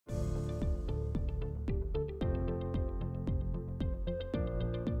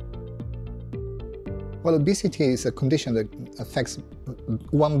Well, obesity is a condition that affects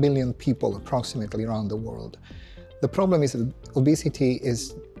 1 billion people approximately around the world. The problem is that obesity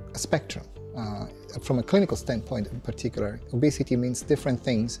is a spectrum. From a clinical standpoint in particular, obesity means different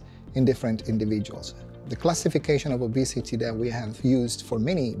things in different individuals. The classification of obesity that we have used for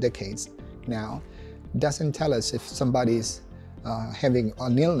many decades now doesn't tell us if somebody is having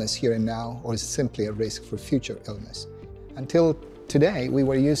an illness here and now or is simply a risk for future illness. Until today, we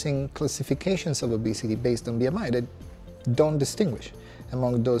were using classifications of obesity based on BMI that don't distinguish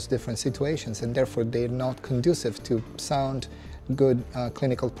among those different situations, and therefore they're not conducive to sound, good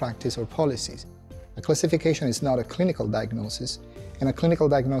clinical practice or policies. A classification is not a clinical diagnosis, and a clinical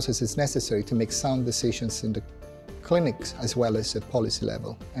diagnosis is necessary to make sound decisions in the clinics as well as at policy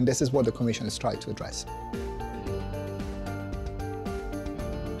level, and this is what the Commission has tried to address.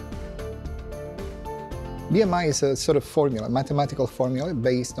 BMI is a sort of formula, mathematical formula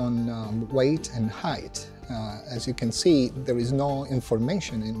based on weight and height. As you can see, there is no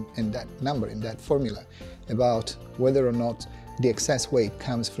information in that number, in that formula, about whether or not the excess weight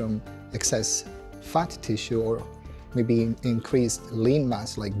comes from excess fat tissue or maybe increased lean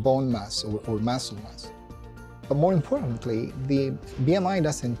mass like bone mass or muscle mass. But more importantly, the BMI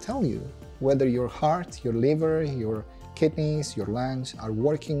doesn't tell you whether your heart, your liver, your kidneys, your lungs are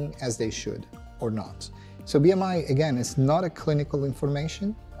working as they should or not. So BMI, again, is not a clinical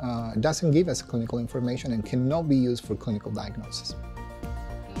information, doesn't give us clinical information and cannot be used for clinical diagnosis.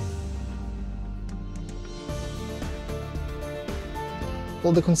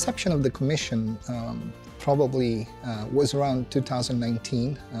 Well, the conception of the Commission probably was around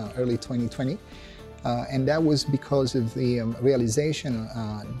 2019, early 2020, and that was because of the realization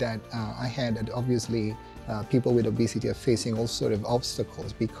that I had that obviously people with obesity are facing all sorts of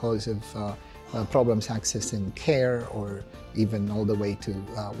obstacles because of problems accessing care or even all the way to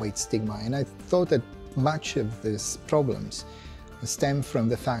weight stigma. And I thought that much of these problems stem from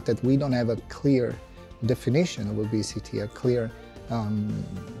the fact that we don't have a clear definition of obesity, a clear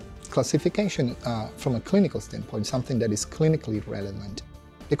classification from a clinical standpoint, something that is clinically relevant.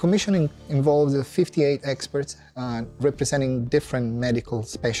 The Commission involves 58 experts representing different medical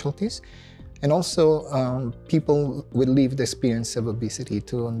specialties, and also people with lived experience of obesity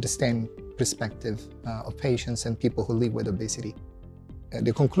to understand perspective of patients and people who live with obesity.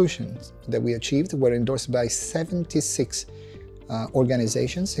 The conclusions that we achieved were endorsed by 76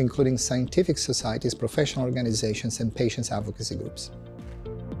 organizations, including scientific societies, professional organizations, and patients' advocacy groups.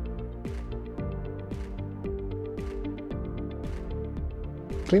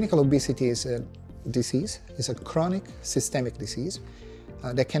 Clinical obesity is a disease, it's a chronic systemic disease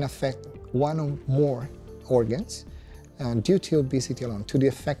that can affect one or more organs due to obesity alone, to the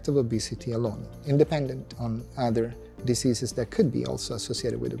effect of obesity alone, independent on other diseases that could be also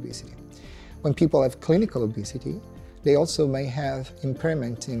associated with obesity. When people have clinical obesity, they also may have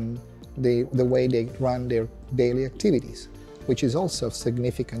impairment in the way they run their daily activities, which is also a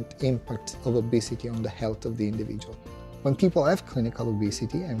significant impact of obesity on the health of the individual. When people have clinical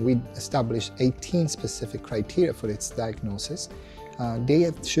obesity, and we established 18 specific criteria for its diagnosis,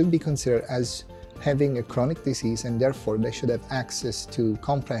 they should be considered as having a chronic disease, and therefore they should have access to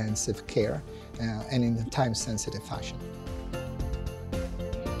comprehensive care and in a time-sensitive fashion.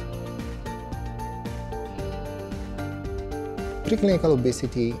 Preclinical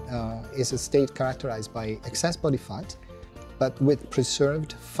obesity is a state characterized by excess body fat, but with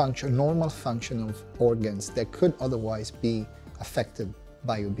preserved function, normal function of organs that could otherwise be affected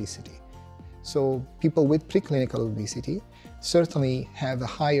by obesity. So people with preclinical obesity certainly have a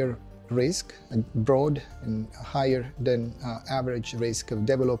higher risk, a broad and higher than average risk of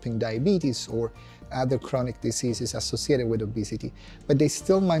developing diabetes or other chronic diseases associated with obesity, but they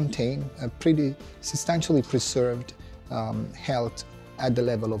still maintain a pretty substantially preserved health at the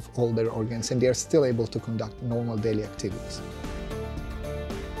level of all their organs, and they are still able to conduct normal daily activities.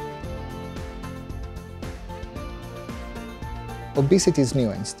 Obesity is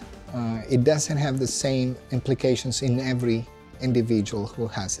nuanced. It doesn't have the same implications in every individual who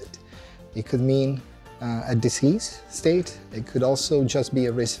has it. It could mean a disease state, it could also just be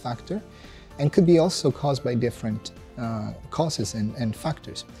a risk factor, and could be also caused by different causes and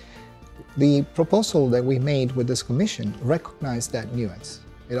factors. The proposal that we made with this commission recognized that nuance.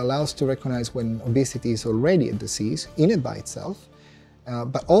 It allows to recognize when obesity is already a disease in and by itself,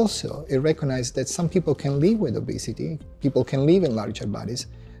 but also it recognized that some people can live with obesity, people can live in larger bodies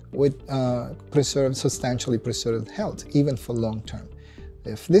with substantially preserved health, even for long term.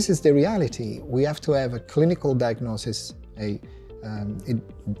 If this is the reality, we have to have a clinical diagnosis, an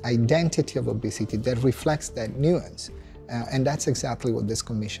identity of obesity that reflects that nuance, and that's exactly what this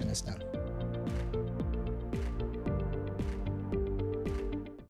commission has done.